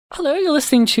Hello, you're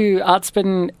listening to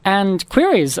Artspin and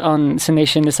Queries on Sin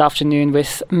Nation this afternoon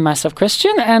with myself,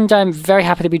 Christian, and I'm very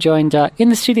happy to be joined in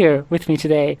the studio with me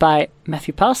today by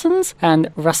Matthew Parsons and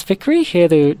Russ Vickery, here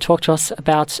to talk to us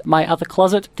about my other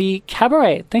closet, the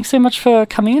Cabaret. Thanks so much for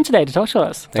coming in today to talk to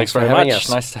us. Thanks for having us.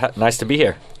 Nice to be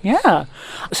here. Yeah.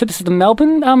 So this is the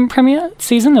Melbourne premiere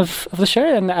season of the show,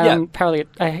 and apparently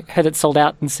I heard it sold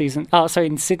out in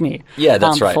Sydney. Yeah,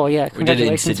 that's right. Yeah, we did it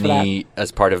in Sydney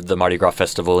as part of the Mardi Gras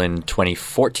Festival in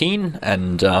 2014,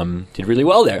 and did really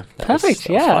well there. Perfect,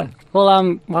 that was fun.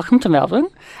 Well, welcome to Melbourne.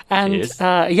 And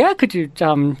could you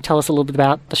tell us a little bit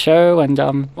about the show and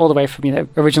all the way from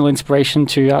original inspiration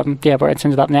to where it's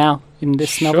ended up now in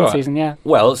this Melbourne season? Yeah.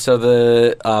 Well, so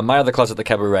the My Other Closet, the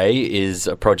Cabaret, is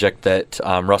a project that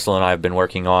Russell and I have been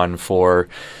working on for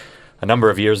a number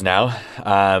of years now.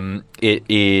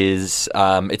 It's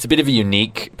a bit of a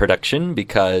unique production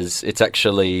because it's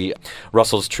actually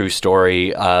Russell's true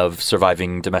story of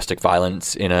surviving domestic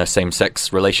violence in a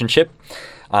same-sex relationship.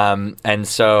 And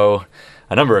so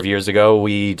a number of years ago,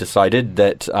 we decided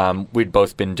that we'd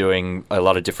both been doing a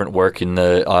lot of different work in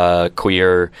the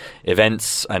queer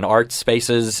events and art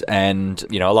spaces, and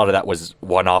a lot of that was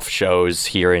one-off shows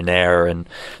here and there, and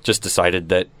just decided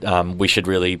that we should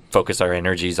really focus our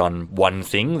energies on one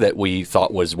thing that we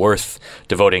thought was worth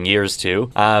devoting years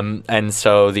to. And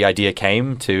so the idea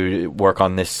came to work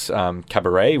on this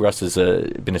cabaret. Russ has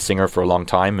been a singer for a long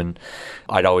time, and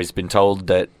I'd always been told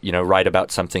that, write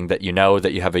about something that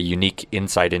that you have a unique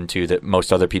insight into that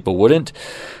most other people wouldn't.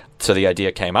 So the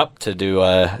idea came up to do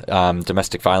a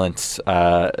domestic violence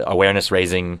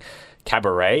awareness-raising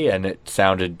cabaret, and it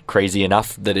sounded crazy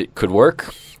enough that it could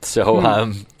work.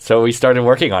 So we started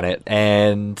working on it.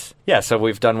 And so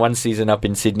we've done one season up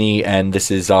in Sydney, and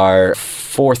this is our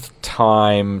fourth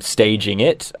time staging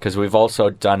it, because we've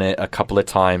also done it a couple of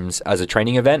times as a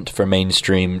training event for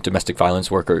mainstream domestic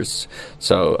violence workers.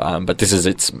 So, but this is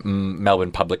its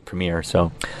Melbourne public premiere.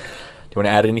 So, do you want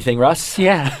to add anything, Russ?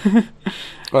 Yeah.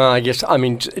 Well,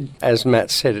 as Matt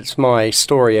said, it's my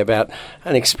story about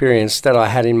an experience that I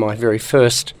had in my very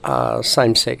first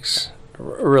same-sex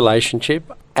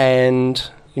relationship. And,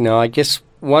 I guess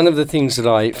one of the things that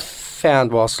I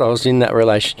found whilst I was in that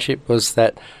relationship was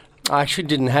that I actually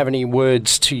didn't have any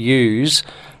words to use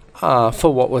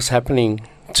for what was happening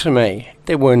to me.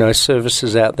 There were no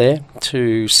services out there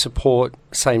to support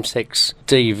same-sex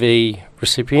DV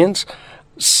recipients.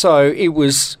 So it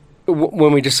was,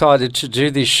 when we decided to do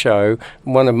this show,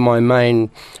 one of my main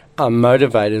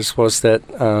motivators was that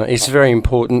it's very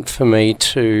important for me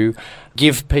to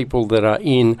give people that are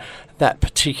in that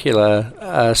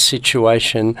particular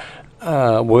situation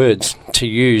words to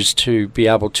use to be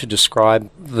able to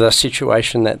describe the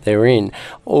situation that they're in.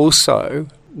 Also,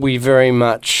 we very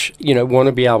much, want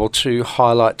to be able to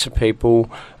highlight to people,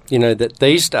 that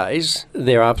these days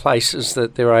there are places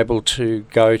that they're able to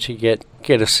go to get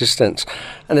assistance.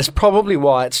 And it's probably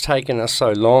why it's taken us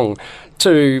so long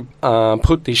to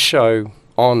put this show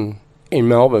on in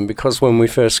Melbourne, because when we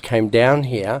first came down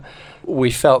here,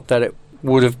 we felt that it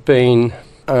would have been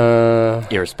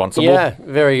irresponsible. Yeah,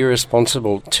 very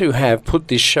irresponsible to have put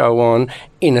this show on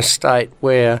in a state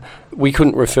where we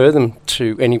couldn't refer them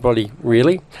to anybody,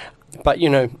 really. But,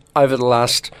 over the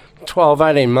last 12,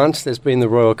 18 months, there's been the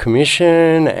Royal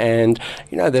Commission, and,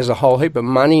 there's a whole heap of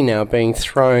money now being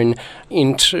thrown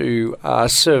into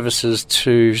services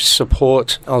to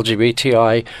support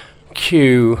LGBTIQA+.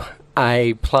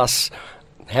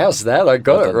 How's that? I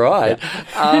got it right.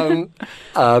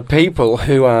 People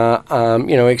who are,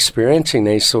 experiencing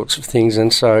these sorts of things.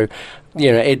 And so,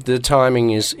 the timing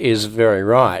is very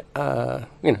right.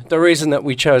 The reason that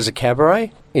we chose a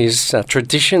cabaret is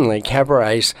traditionally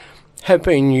cabarets have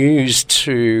been used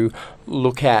to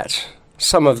look at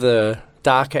some of the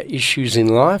darker issues in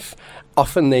life.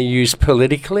 Often they're used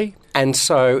politically. And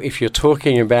so if you're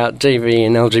talking about DV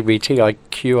and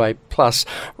LGBTIQA+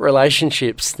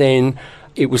 relationships, then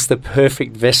it was the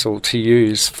perfect vessel to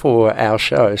use for our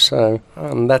show. So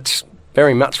that's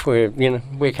very much where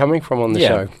we're coming from on the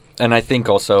show. And I think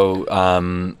also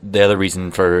the other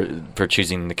reason for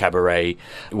choosing the cabaret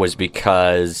was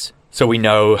because, so we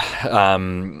know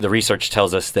the research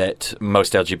tells us that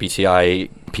most LGBTI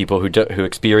people who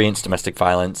experience domestic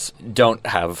violence don't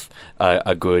have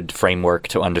a good framework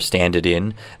to understand it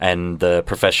in, and the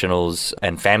professionals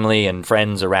and family and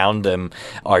friends around them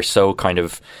are so kind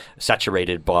of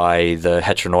saturated by the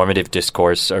heteronormative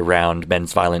discourse around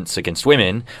men's violence against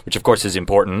women, which of course is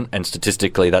important, and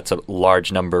statistically that's a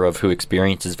large number of who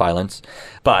experiences violence.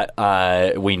 But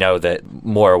we know that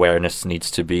more awareness needs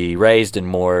to be raised and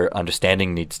more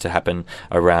understanding needs to happen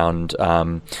around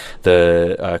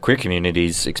the queer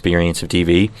communities his experience of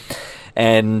TV.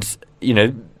 And,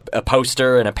 a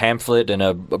poster and a pamphlet and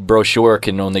a brochure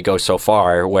can only go so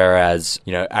far, whereas,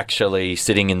 actually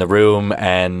sitting in the room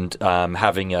and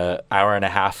having an hour and a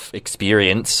half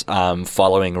experience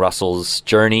following Russell's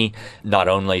journey, not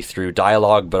only through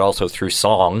dialogue but also through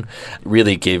song,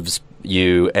 really gives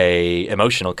you a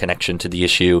emotional connection to the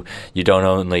issue. You don't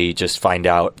only just find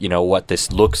out, what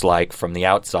this looks like from the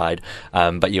outside,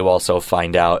 but you also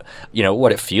find out,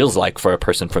 what it feels like for a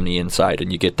person from the inside,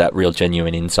 and you get that real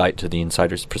genuine insight to the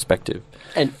insider's perspective.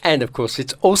 And of course,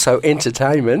 it's also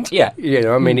entertainment. Yeah.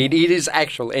 It is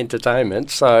actual entertainment.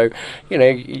 So,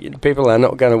 people are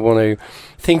not going to want to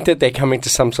think that they're coming to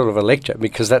some sort of a lecture,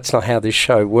 because that's not how this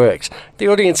show works. The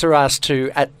audience are asked to,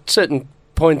 at certain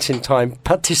points in time,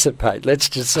 participate. Let's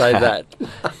just say that.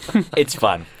 It's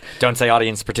fun. Don't say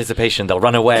audience participation, they'll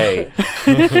run away.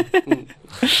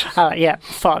 Yeah,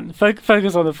 fun.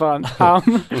 Focus on the fun.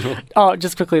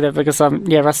 Just quickly though, because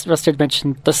Russ did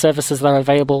mention the services that are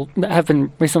available, that have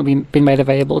recently been made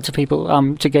available to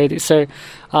people to go to. So,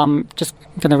 just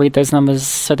going to read those numbers.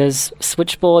 So there's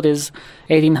Switchboard is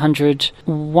 1800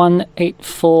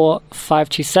 184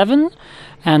 527,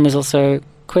 and there's also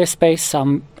Queerspace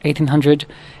 1800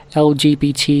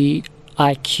 LGBTIQ.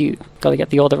 Got to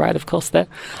get the order right, of course, there.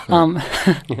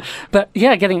 But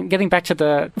yeah, getting back to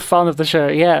the fun of the show,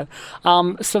 yeah.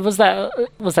 So was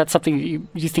that something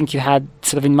you think you had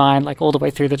sort of in mind, like all the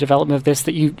way through the development of this,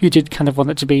 that you did kind of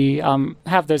want it to be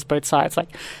have those both sides, like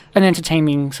an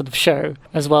entertaining sort of show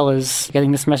as well as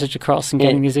getting this message across and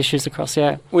getting these issues across?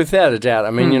 Yeah, without a doubt.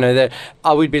 I mean,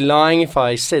 I would be lying if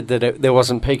I said that there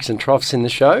wasn't peaks and troughs in the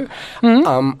show.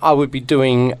 I would be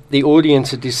doing the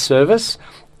audience a disservice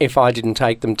if I didn't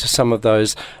take them to some of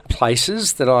those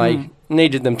places that I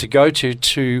needed them to go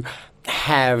to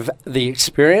have the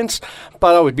experience,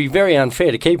 but I would be very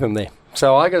unfair to keep them there.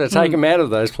 So I got to take them out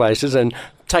of those places and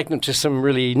take them to some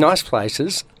really nice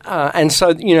places. And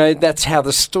so, that's how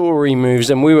the story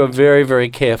moves. And we were very, very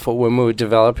careful when we were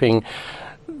developing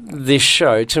this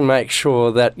show to make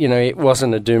sure that, it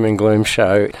wasn't a doom and gloom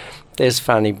show. There's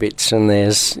funny bits and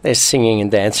there's singing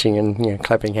and dancing and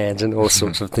clapping hands and all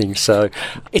sorts of things. So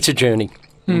it's a journey.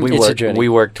 We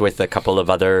worked with a couple of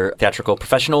other theatrical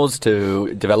professionals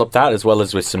to develop that, as well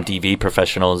as with some DV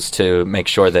professionals to make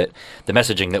sure that the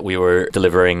messaging that we were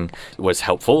delivering was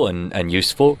helpful and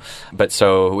useful. But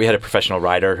so we had a professional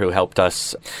writer who helped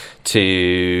us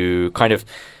to kind of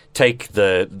take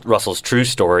the Russell's true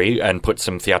story and put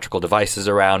some theatrical devices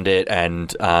around it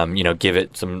and, give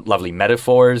it some lovely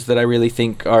metaphors that I really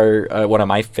think are one of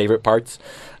my favorite parts.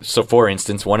 So, for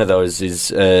instance, one of those is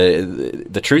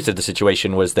the truth of the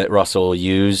situation was that Russell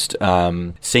used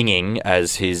singing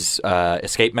as his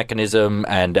escape mechanism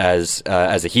and as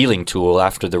a healing tool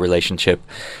after the relationship.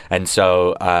 And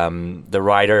so the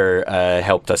writer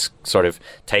helped us sort of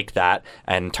take that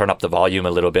and turn up the volume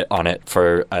a little bit on it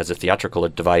as a theatrical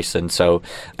device. And so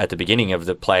at the beginning of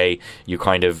the play, you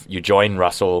join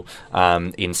Russell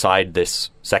inside this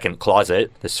second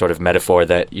closet, this sort of metaphor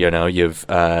that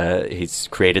he's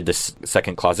created this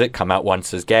second closet, come out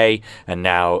once as gay, and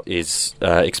now is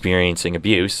experiencing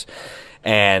abuse.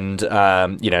 And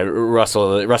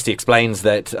Rusty explains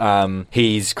that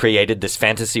he's created this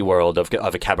fantasy world of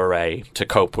a cabaret to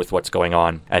cope with what's going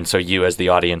on, and so you as the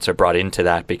audience are brought into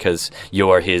that because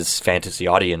you're his fantasy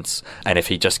audience, and if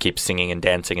he just keeps singing and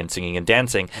dancing and singing and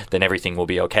dancing, then everything will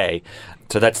be okay.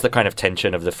 So that's the kind of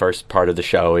tension of the first part of the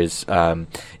show is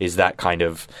that kind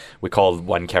of, we call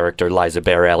one character Liza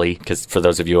Barelli, because for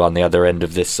those of you on the other end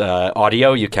of this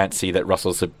audio, you can't see that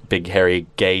Russell's a big, hairy,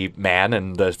 gay man,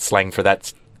 and the slang for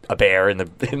that's a bear in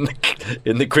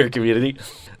the queer community.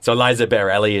 So Liza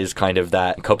Barelli is kind of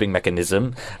that coping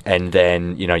mechanism, and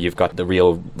then you've got the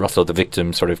real Russell, the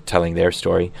victim, sort of telling their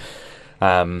story.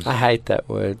 I hate that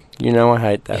word. I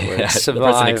hate that word. Survivor.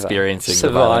 The person experiencing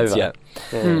Survivor. the violence.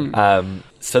 Yeah.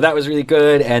 So that was really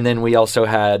good. And then we also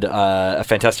had a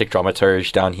fantastic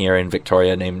dramaturge down here in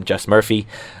Victoria named Jess Murphy,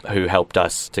 who helped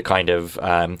us to kind of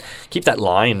keep that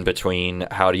line between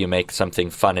how do you make something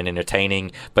fun and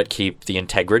entertaining, but keep the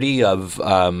integrity of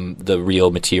the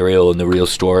real material and the real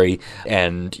story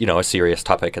and, a serious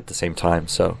topic at the same time.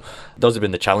 So those have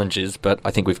been the challenges, but I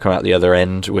think we've come out the other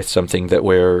end with something that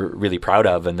we're really proud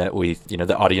of and that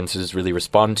the audiences really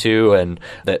respond to, and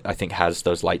that I think has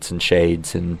those lights and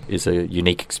shades and is a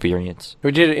unique experience.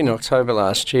 We did it in October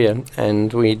last year,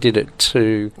 and we did it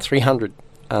to 300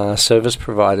 service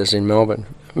providers in Melbourne,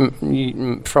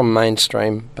 from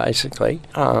mainstream, basically.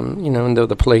 And there were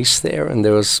the police there, and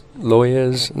there was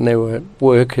lawyers, and there were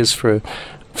workers for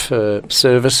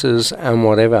services and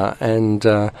whatever. And,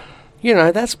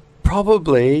 that's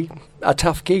probably a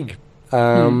tough gig.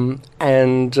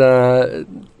 And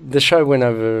the show went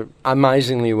over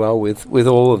amazingly well with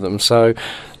all of them. So,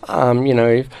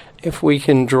 if we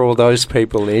can draw those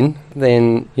people in,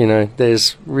 then,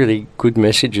 there's really good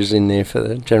messages in there for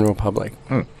the general public.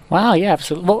 Wow, yeah,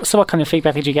 absolutely. So what kind of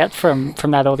feedback did you get from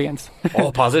that audience?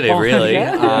 All positive, really.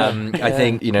 I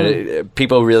think,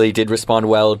 people really did respond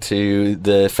well to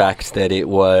the fact that it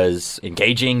was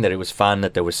engaging, that it was fun,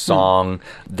 that there was song,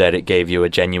 that it gave you a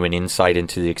genuine insight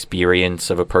into the experience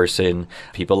of a person.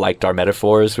 People liked our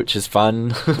metaphors, which is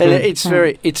fun. And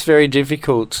it's very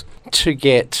difficult to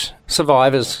get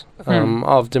survivors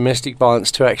of domestic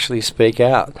violence to actually speak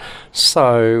out.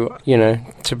 So,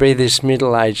 to be this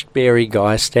middle-aged beery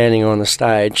guy standing on a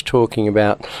stage talking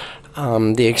about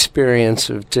the experience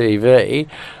of DV,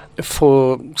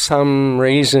 for some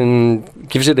reason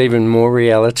gives it even more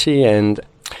reality. And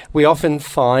we often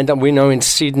find, and we know in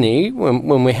Sydney,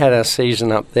 when we had our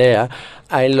season up there,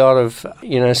 a lot of,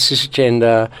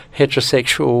 cisgender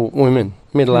heterosexual women,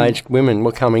 middle-aged women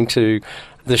were coming to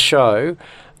the show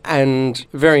and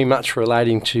very much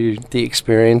relating to the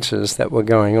experiences that were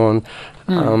going on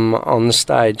the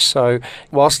stage. So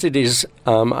whilst it is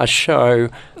a show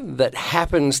that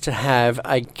happens to have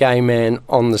a gay man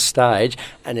on the stage,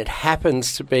 and it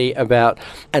happens to be about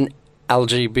an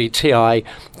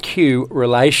LGBTIQ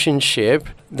relationship,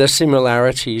 the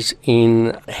similarities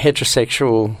in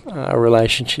heterosexual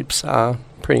relationships are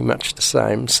pretty much the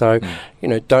same. So,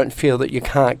 don't feel that you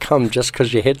can't come just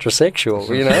because you're heterosexual,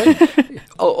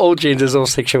 all genders, all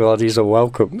sexualities are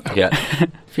welcome. Yeah.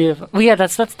 Beautiful. Well, yeah,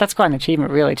 that's quite an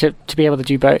achievement, really, to be able to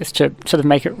do both, to sort of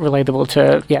make it relatable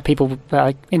to people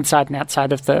inside and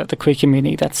outside of the queer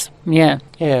community. That's, yeah.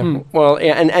 Yeah, well,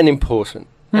 yeah, and important.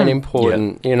 And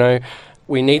important,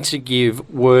 we need to give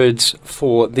words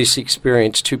for this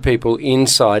experience to people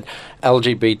inside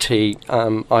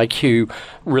LGBTIQ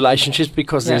relationships,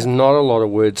 because there's not a lot of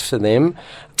words for them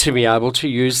to be able to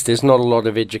use. There's not a lot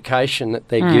of education that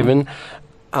they're given,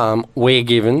 we're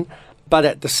given. But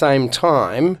at the same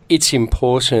time, it's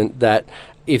important that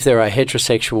if there are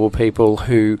heterosexual people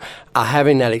who are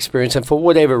having that experience and for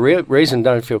whatever reason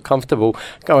don't feel comfortable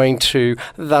going to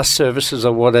the services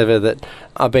or whatever that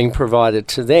are being provided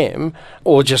to them,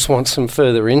 or just want some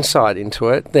further insight into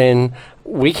it, then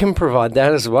we can provide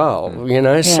that as well,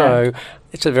 So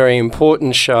it's a very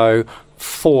important show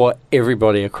for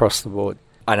everybody across the board.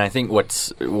 And I think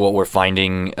what we're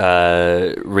finding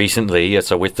recently,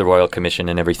 so with the Royal Commission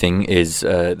and everything, is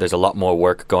there's a lot more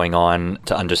work going on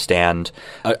to understand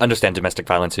domestic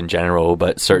violence in general,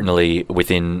 but certainly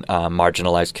within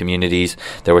marginalised communities.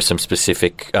 There were some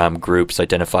specific groups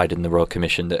identified in the Royal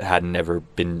Commission that hadn't ever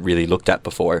been really looked at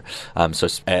before. So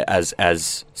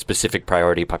as specific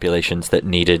priority populations that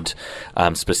needed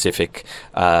specific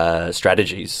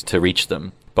strategies to reach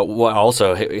them. But what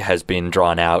also has been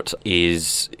drawn out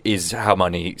is how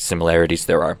many similarities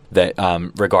there are. That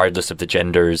regardless of the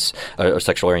genders or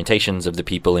sexual orientations of the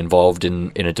people involved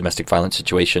in a domestic violence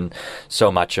situation,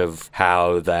 so much of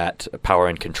how that power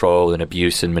and control and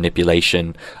abuse and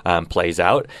manipulation plays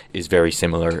out is very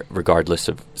similar, regardless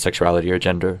of sexuality or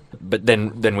gender. But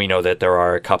then we know that there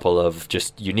are a couple of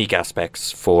just unique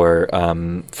aspects for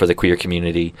the queer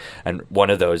community, and one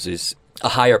of those is a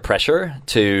higher pressure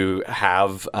to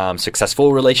have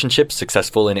successful relationships,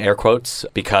 successful in air quotes,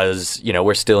 because,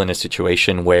 we're still in a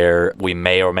situation where we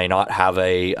may or may not have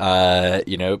a,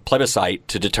 plebiscite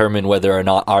to determine whether or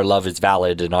not our love is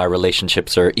valid and our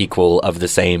relationships are equal of the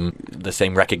same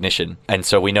recognition. And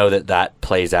so we know that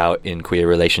plays out in queer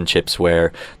relationships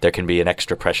where there can be an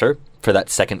extra pressure for that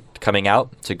second coming out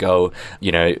to go,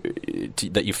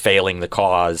 that you're failing the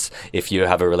cause if you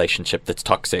have a relationship that's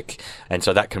toxic. And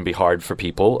so that can be hard for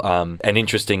people. And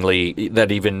interestingly,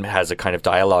 that even has a kind of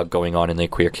dialogue going on in the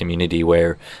queer community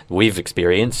where we've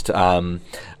experienced a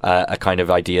kind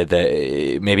of idea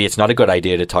that maybe it's not a good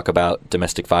idea to talk about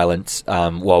domestic violence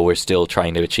while we're still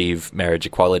trying to achieve marriage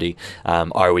equality.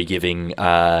 Are we giving,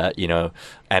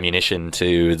 ammunition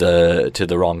to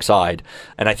the wrong side?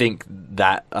 And I think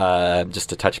that just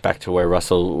to touch back to where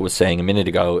Russell was saying a minute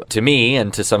ago, to me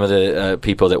and to some of the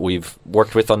people that we've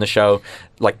worked with on the show,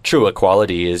 like true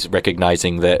equality is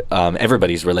recognizing that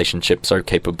everybody's relationships are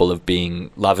capable of being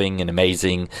loving and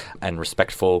amazing and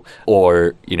respectful,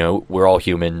 or we're all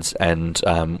humans and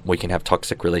we can have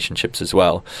toxic relationships as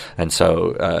well. And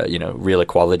so real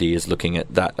equality is looking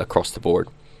at that across the board.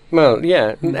 Well,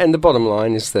 yeah, and the bottom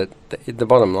line is that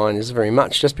very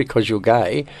much just because you're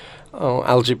gay or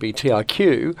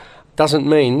LGBTIQ doesn't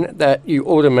mean that you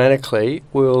automatically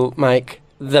will make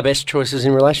the best choices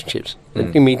in relationships. I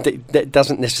mean, that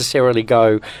doesn't necessarily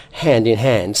go hand in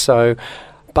hand. So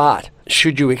But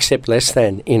should you accept less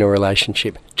than in a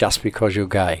relationship just because you're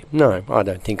gay? No, I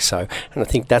don't think so. And I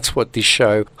think that's what this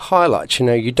show highlights. You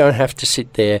know, you don't have to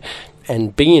sit there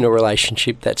and be in a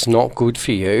relationship that's not good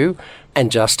for you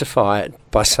and justify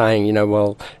it by saying, you know,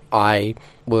 well, I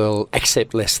will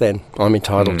accept less than I'm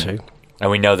entitled to. And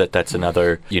we know that that's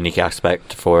another unique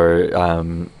aspect for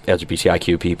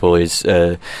LGBTIQ people is,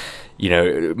 you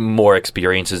know, more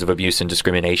experiences of abuse and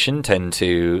discrimination tend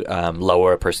to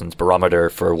lower a person's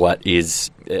barometer for what is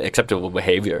acceptable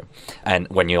behavior. And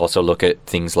when you also look at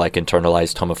things like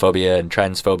internalized homophobia and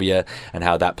transphobia and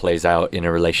how that plays out in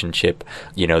a relationship,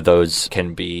 you know, those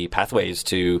can be pathways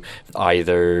to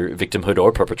either victimhood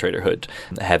or perpetratorhood,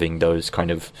 having those kind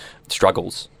of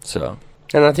struggles. So...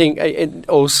 And I think it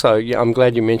also, I'm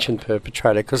glad you mentioned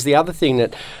perpetrator, because the other thing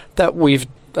that we've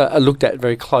looked at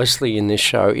very closely in this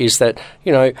show is that,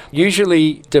 you know,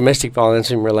 usually domestic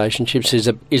violence in relationships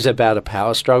is about a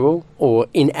power struggle or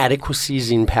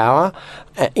inadequacies in power,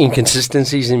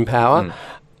 inconsistencies in power.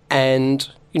 And,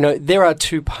 you know, there are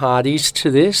two parties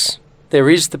to this. There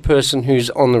is the person who's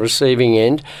on the receiving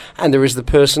end, and there is the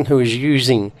person who is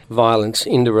using violence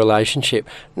in the relationship.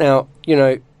 Now, you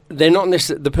know, they're not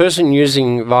the person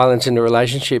using violence in a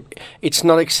relationship, it's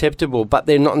not acceptable, but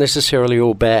they're not necessarily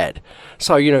all bad.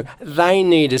 So, you know, they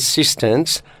need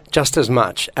assistance just as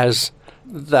much as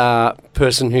the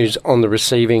person who's on the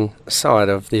receiving side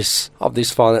of this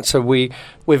violence. So we're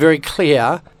very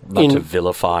clear not to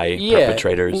vilify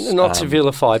perpetrators. Not to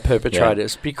vilify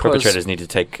perpetrators, because perpetrators need to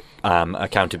take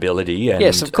accountability. And,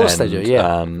 yes, of course they do.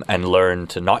 Yeah, and learn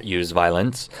to not use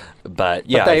violence. But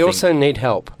they also need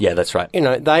help. Yeah, that's right. You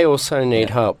know, they also need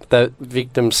help. The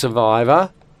victim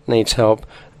survivor needs help,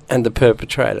 and the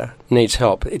perpetrator needs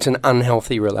help. It's an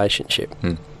unhealthy relationship.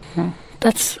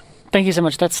 Thank you so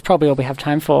much. That's probably all we have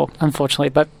time for, unfortunately.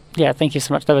 But yeah, thank you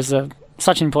so much. That was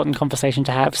such an important conversation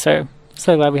to have. So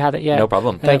glad we had it. Yeah, no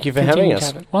problem. Thank you for having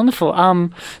us. Wonderful.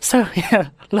 So yeah,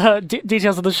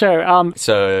 details of the show.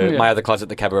 My Other Closet,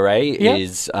 the Cabaret,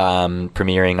 is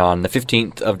premiering on the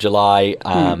 15th of July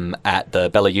at the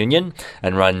Bella Union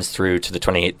and runs through to the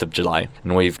 28th of July.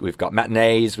 And we've got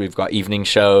matinees, we've got evening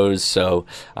shows, so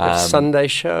Sunday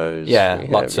shows. Yeah,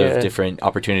 lots of different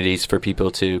opportunities for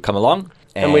people to come along.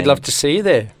 And we'd love to see you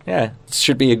there. Yeah, it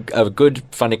should be a good,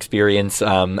 fun experience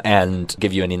and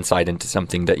give you an insight into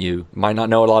something that you might not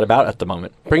know a lot about at the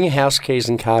moment. Bring your house keys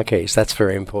and car keys. That's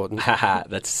very important. Haha,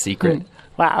 that's a secret.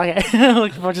 Wow, okay.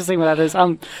 Looking forward to seeing what that is.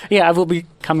 I will be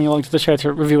coming along to the show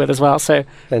to review it as well. So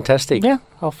fantastic. Yeah,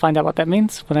 I'll find out what that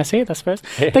means when I see it, I suppose.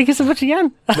 Thank you so much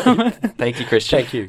again. Thank you, Christian. Thank you.